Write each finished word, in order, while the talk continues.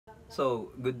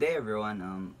So, good day everyone.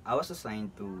 I was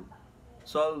assigned to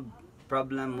solve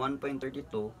problem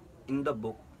 1.32 in the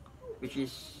book, which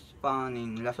is found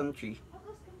in lesson 3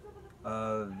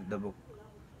 of the book.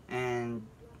 And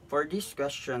for this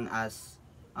question, as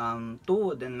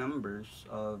two wooden members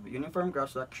of uniform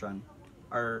cross-section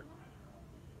are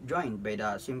joined by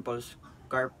the simple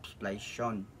scarp splice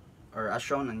shown, or as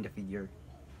shown in the figure.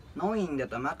 Knowing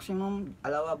that a maximum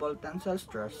allowable tensile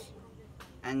stress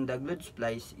and the glued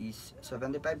splice is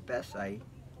 75 psi,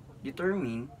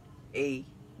 determine A.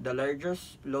 The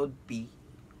largest load P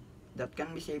that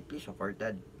can be safely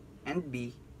supported, and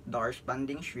B. The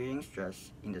corresponding shearing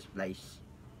stress in the splice.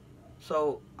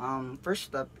 So, first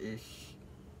step is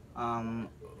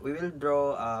we will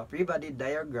draw a free body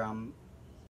diagram.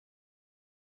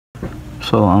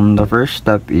 So, the first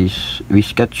step is we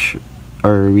sketch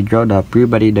or we draw the free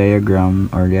body diagram,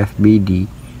 or the FBD.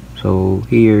 So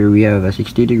here we have a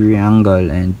 60-degree angle,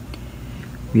 and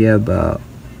we have a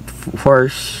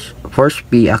force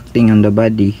P acting on the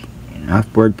body in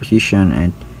upward position,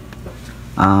 and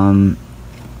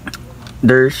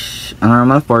there's a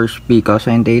normal force P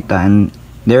cosine theta, and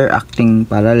they're acting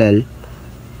parallel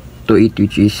to it,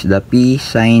 which is the P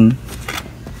sine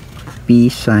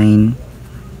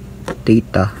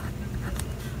theta,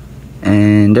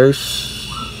 and there's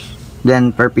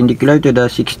then perpendicular to the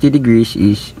 60 degrees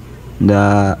is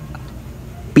the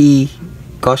P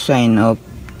cosine of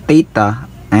theta.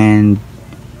 And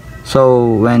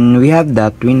so when we have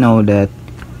that, we know that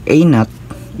A naught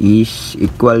is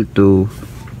equal to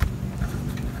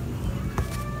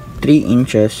 3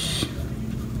 inches,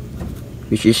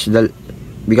 which is the,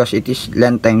 because it is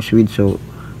length times width, so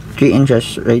 3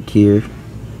 inches right here,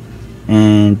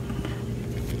 and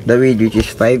the width, which is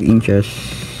 5 inches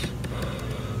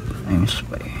times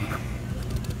 5,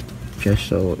 just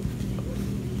so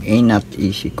A naught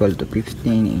is equal to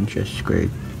 15 inches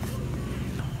squared.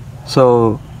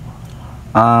 So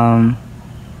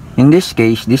in this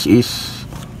case, this is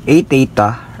A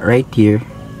theta right here,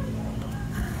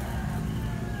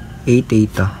 A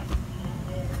theta,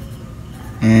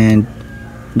 and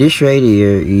this right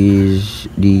here is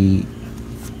the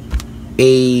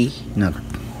A naught.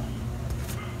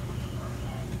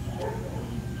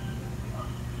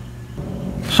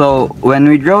 So when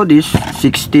we draw this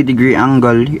 60-degree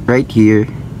angle right here,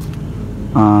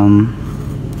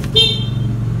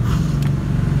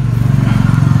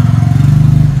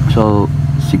 so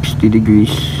 60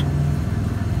 degrees,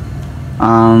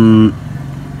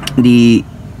 the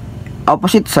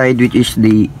opposite side, which is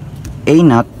the A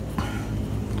naught,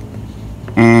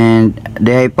 and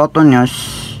the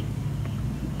hypotenuse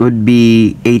would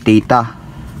be A theta,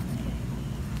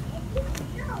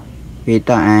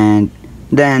 and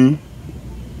then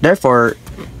therefore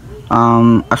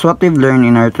as what we've learned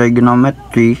in our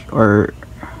trigonometry, or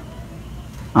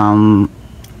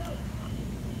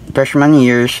freshman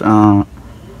years,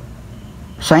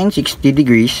 sine 60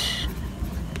 degrees,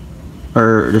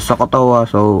 or the SOHCAHTOA,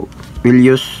 so we'll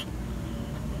use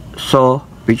SO,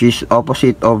 which is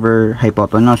opposite over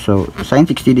hypotenuse. So sine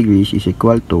 60 degrees is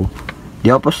equal to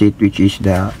the opposite, which is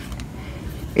the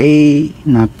A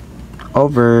naught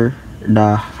over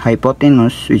the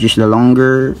hypotenuse, which is the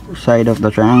longer side of the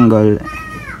triangle,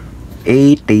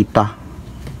 A theta.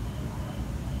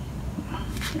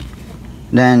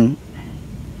 Then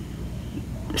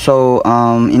so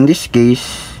in this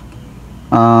case,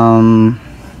 the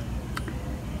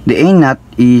A naught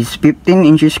is 15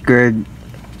 inches squared,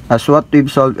 as what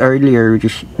we've solved earlier, which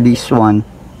is this one,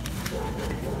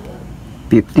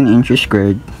 15 inches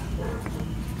squared,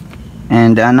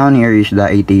 and the unknown here is the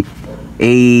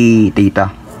A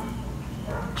theta.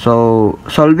 So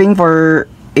solving for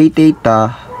A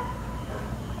theta,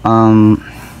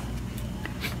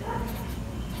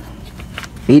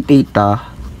 A theta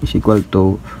is equal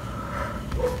to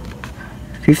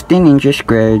 15 inches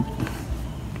squared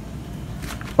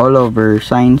all over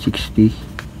sine 60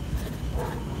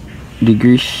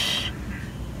 degrees.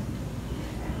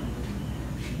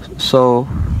 So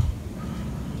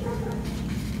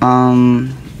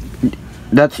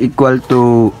that's equal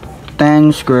to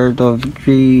 10 square root of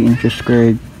 3 inches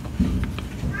squared.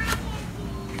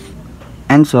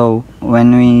 And so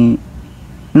when we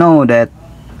know that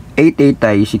A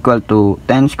theta is equal to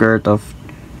 10 square root of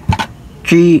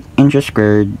 3 inches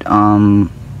squared,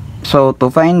 so to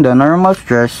find the normal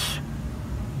stress,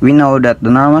 we know that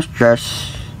the normal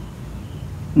stress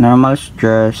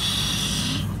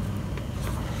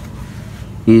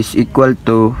is equal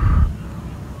to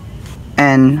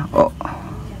N,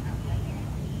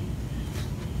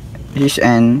 this is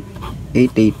N, A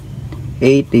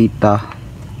theta,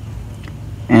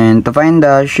 And to find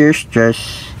the shear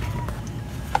stress,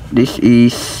 this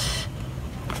is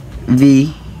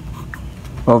V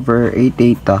over A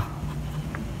theta.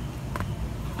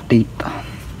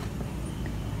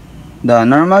 The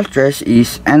normal stress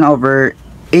is N over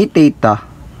A theta,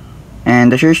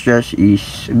 and the shear stress is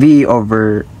V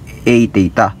over A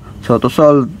theta. So to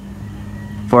solve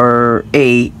for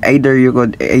A, you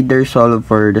could either solve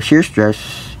for the shear stress,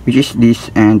 which is this,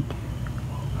 and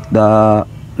the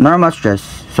normal stress.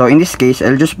 So in this case,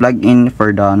 I'll just plug in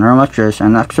for the normal stress,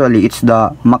 and actually it's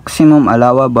the maximum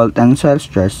allowable tensile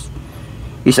stress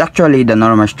is actually the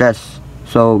normal stress.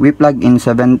 So we plug in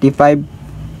 75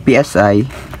 psi.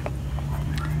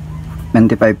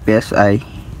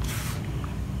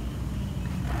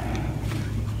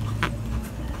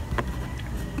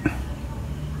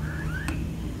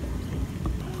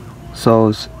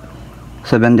 So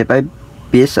 75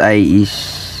 psi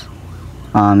is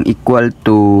equal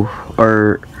to,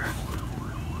 or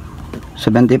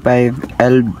 75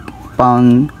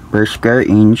 pound per square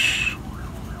inch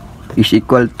is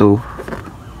equal to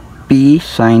P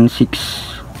sine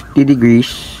 60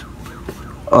 degrees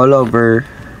all over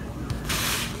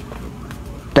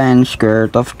 10 square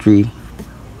root of 3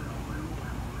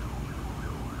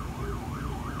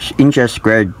 inches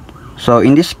squared. So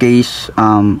in this case,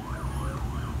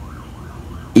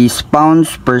 is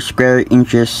pounds per square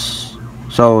inches.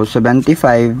 So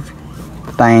 75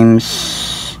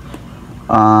 times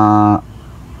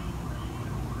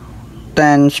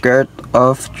 10 square root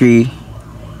of 3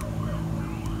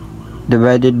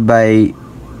 divided by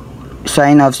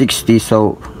sine of 60.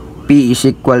 So P is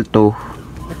equal to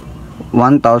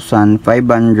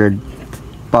 1,500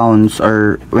 pounds,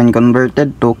 or when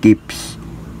converted to kips,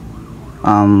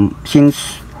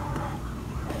 since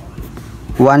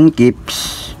 1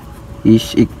 kips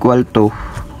is equal to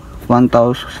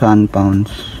 1,000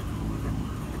 pounds.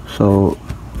 So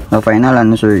the final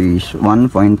answer is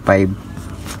 1.5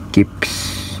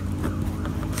 kips.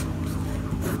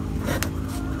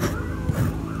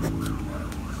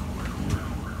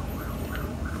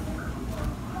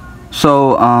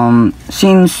 So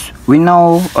since we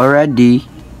know already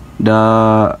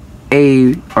the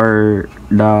A, or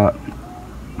the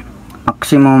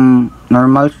maximum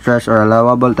normal stress or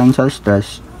allowable tensile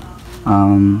stress,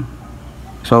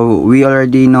 so we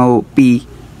already know P,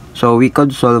 so we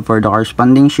could solve for the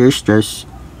corresponding shear stress,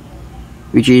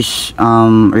 which is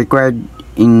required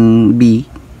in B.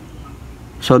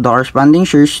 So the corresponding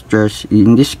shear stress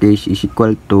in this case is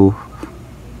equal to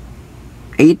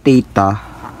A theta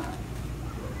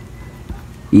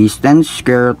is 10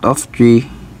 square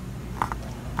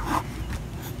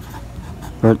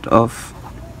root of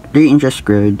 3 inches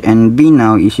squared, and B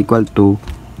now is equal to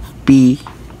P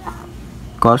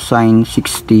cosine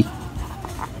 60,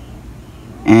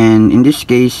 and in this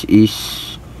case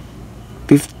is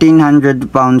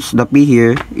 1,500 pounds. The P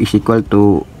here is equal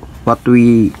to what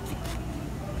we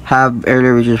have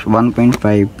earlier, which is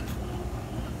 1.5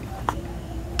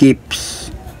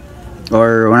 kips,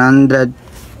 or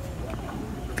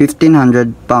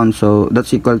 1,500 pounds. So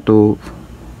that's equal to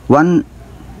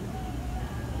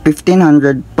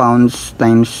 1,500 pounds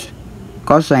times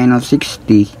cosine of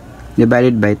 60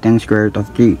 divided by 10 square root of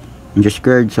 3 inches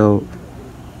squared. So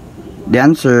the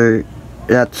answer,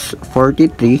 that's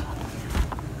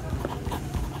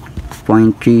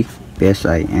 43.3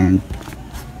 psi, and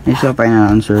this is the final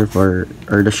answer for,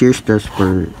 or the shear stress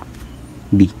for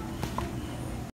B.